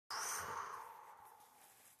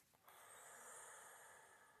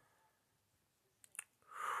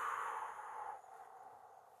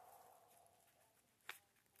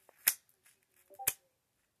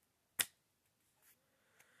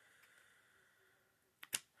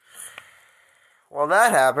Well,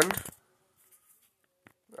 that happened.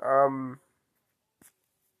 Um,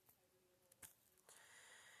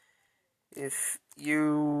 if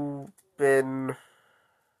you've been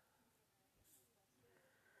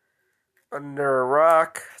under a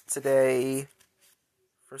rock today,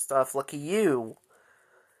 first off, lucky you.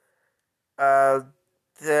 Uh,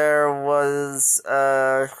 there was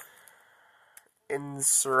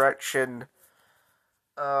insurrection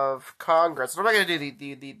of Congress. I'm not gonna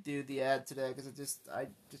do the ad today because I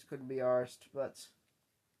just couldn't be arsed. But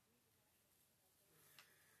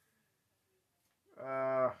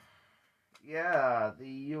uh, yeah, the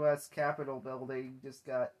U.S. Capitol building just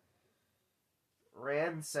got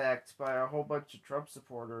ransacked by a whole bunch of Trump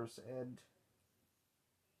supporters, and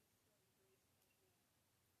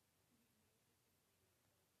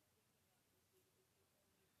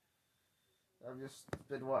I've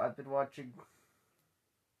been watching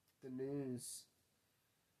the news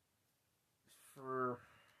for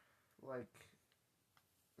like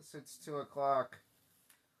since 2 o'clock.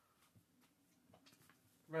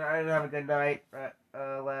 But I didn't have a good night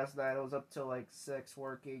last night. I was up till like 6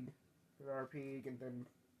 working in RP, and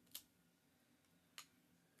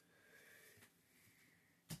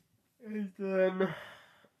then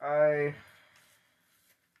I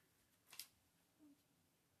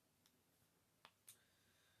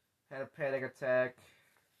had a panic attack,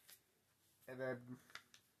 and then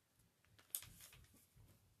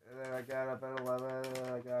I got up at 11. And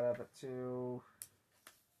then I got up at 2,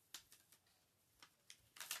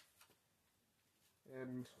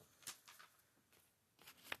 and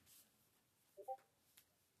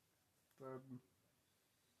then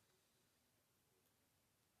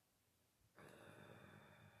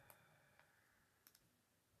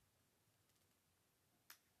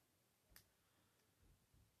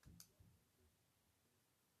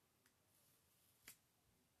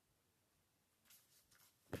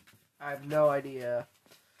I have no idea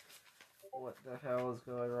what the hell is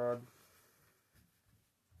going on.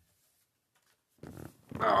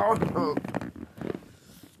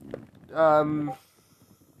 Oh,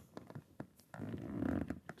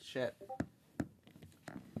 shit.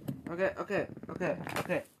 Okay.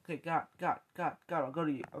 Got. I'll go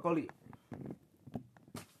to you.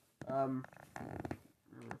 Um,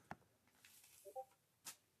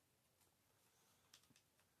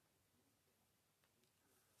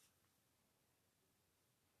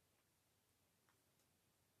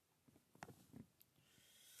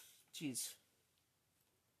 jeez.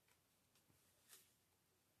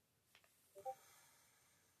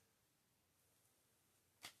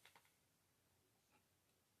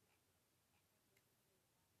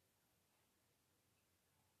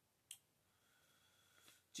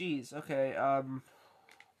 Jeez, okay,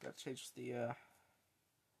 gotta change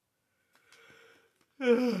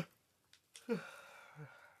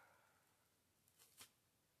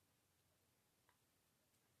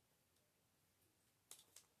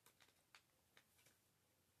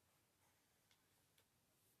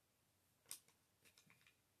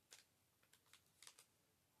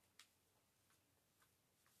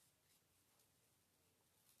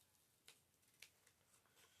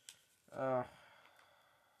uh,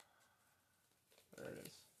 there it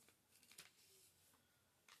is.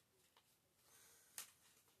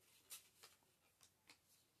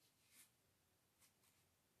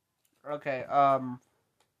 Okay, um,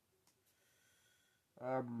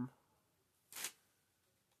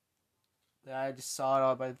 yeah, I just saw it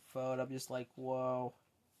on my phone, I'm just like, whoa.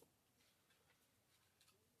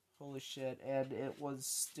 Holy shit, and it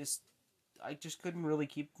was just, I just couldn't really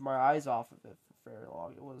keep my eyes off of it for very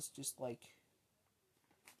long. It was just like,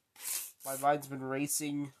 my mind's been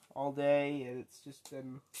racing all day, and it's just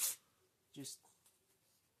been, just,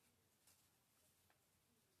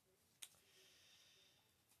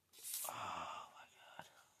 oh my god.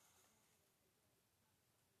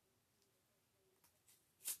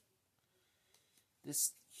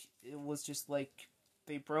 This, it was just like,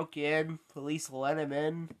 they broke in, police let him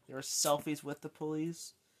in, there were selfies with the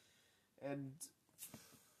police, and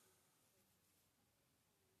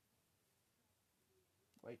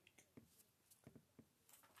like,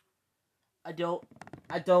 I don't,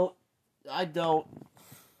 I don't, I don't,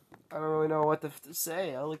 I don't really know what to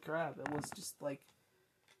say. Holy crap! It was just like,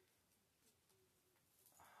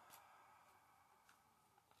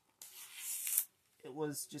 it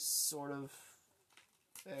was just sort of,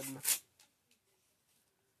 and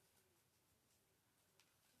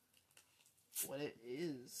what it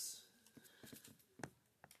is.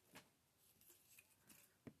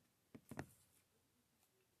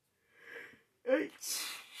 It's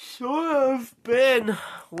sort of been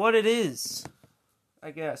what it is.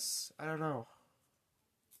 I guess I don't know.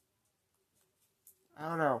 I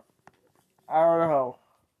don't know. I don't know.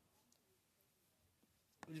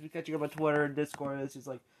 Just be catching up on Twitter and Discord, and it's just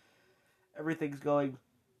like everything's going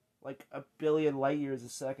like a billion light years a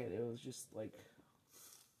second. It was just like,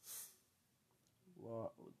 oh,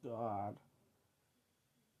 God.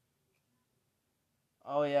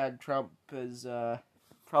 Oh yeah, and Trump is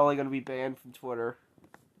probably going to be banned from Twitter.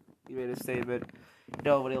 He made a statement.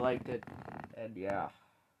 Nobody liked it, and yeah.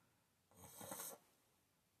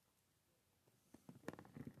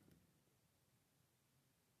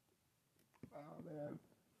 Oh man.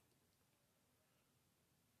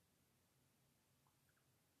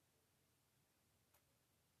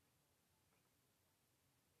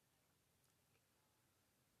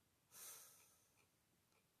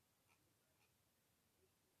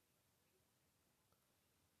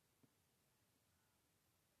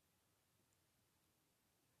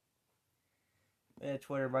 And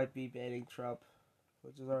Twitter might be banning Trump,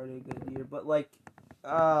 which is already a good year. But like,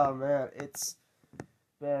 oh man, it's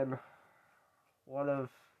been one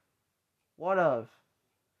of, one of,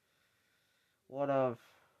 one of,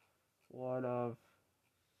 one of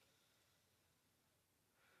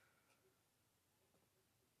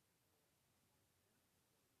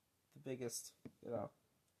the biggest, you know.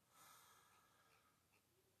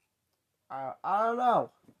 I don't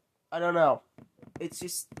know. I don't know. It's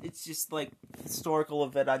just like historical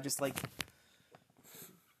event. I just like,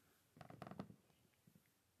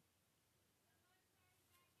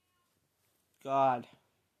 God.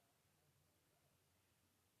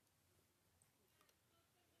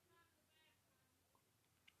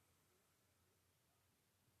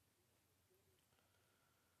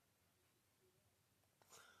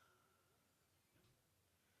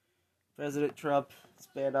 President Trump is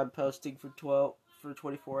banned on posting for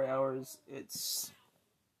 24 hours. It's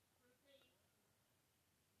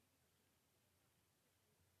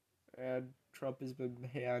and Trump has been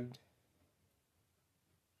banned.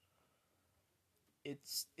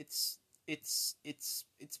 It's it's it's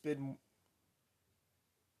been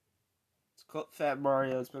it's called Fat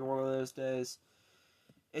Mario. It's been one of those days.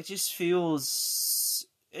 It just feels.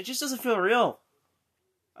 It just doesn't feel real.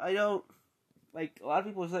 I don't like a lot of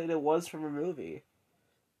people are saying it was from a movie.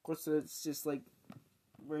 Of course, it's just like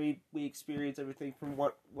we experience everything from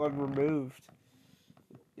one removed.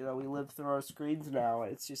 You know, we live through our screens now.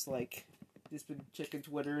 It's just like just been checking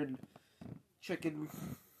Twitter and checking,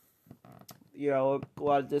 you know, a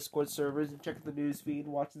lot of Discord servers and checking the news feed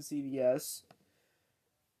and watching CBS.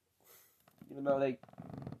 Even though they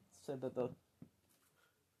said that the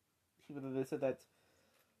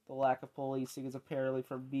lack of policing is apparently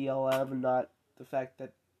from BLM and not the fact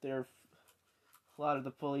that a lot of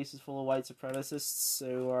the police is full of white supremacists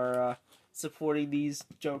who are supporting these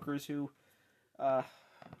jokers who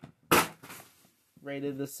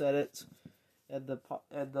raided the Senate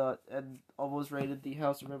and almost raided the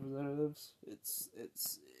House of Representatives. It's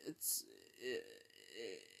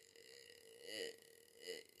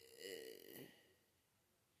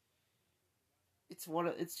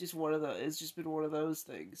just been one of those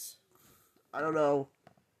things. I don't know.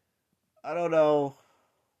 I don't know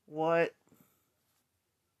what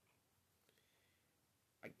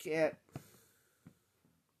I can't.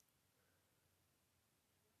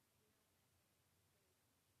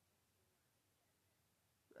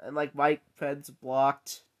 And like Mike Pence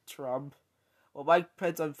blocked Trump. Well, Mike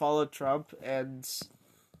Pence unfollowed Trump, and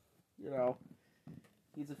you know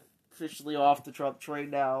he's officially off the Trump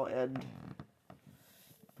train now. And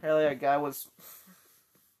apparently, a guy was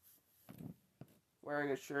wearing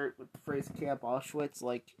a shirt with the phrase "Camp Auschwitz."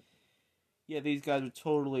 Like, yeah, these guys are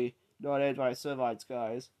totally not anti-Semites,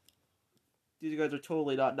 guys. These guys are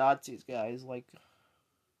totally not Nazis, guys. Like,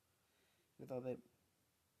 you know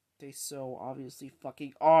they so obviously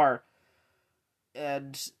fucking are.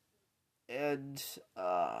 And and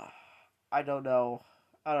I don't know.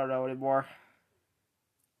 I don't know anymore.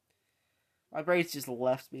 My brain's just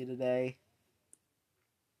left me today.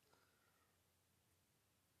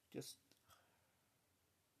 Just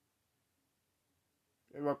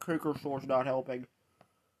and my canker sore's not helping.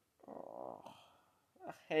 Oh,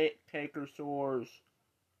 I hate canker sores.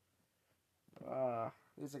 At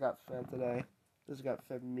least I got fed today. At least I got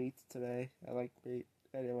fed meat today. I like meat.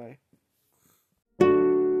 Anyway.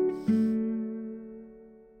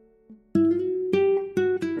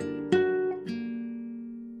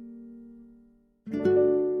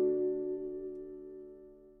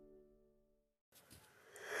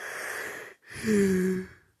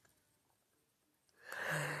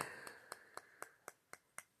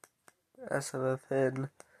 That's a thin.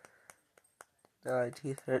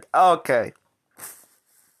 1930. Okay.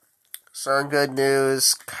 Some good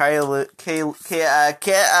news. KAU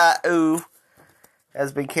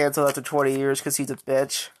has been canceled after 20 years because he's a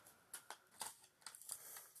bitch.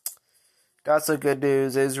 Got some good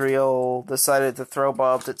news. Israel decided to throw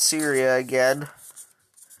bombs at Syria again.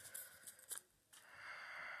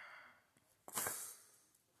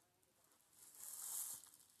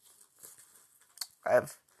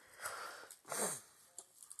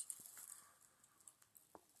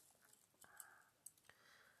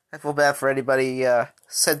 I feel bad for anybody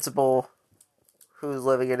sensible who's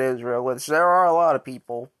living in Israel, which there are a lot of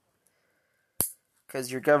people.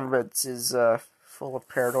 Because your government is full of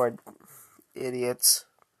paranoid idiots.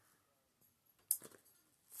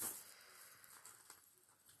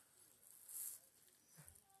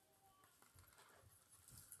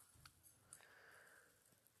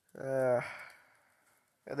 And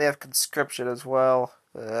they have conscription as well.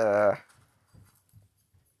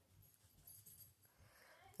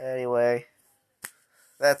 Anyway,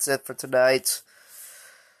 that's it for tonight.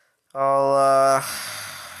 I'll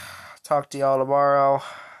talk to y'all tomorrow.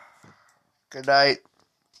 Good night.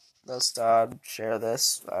 No stop. Share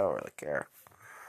this. I don't really care.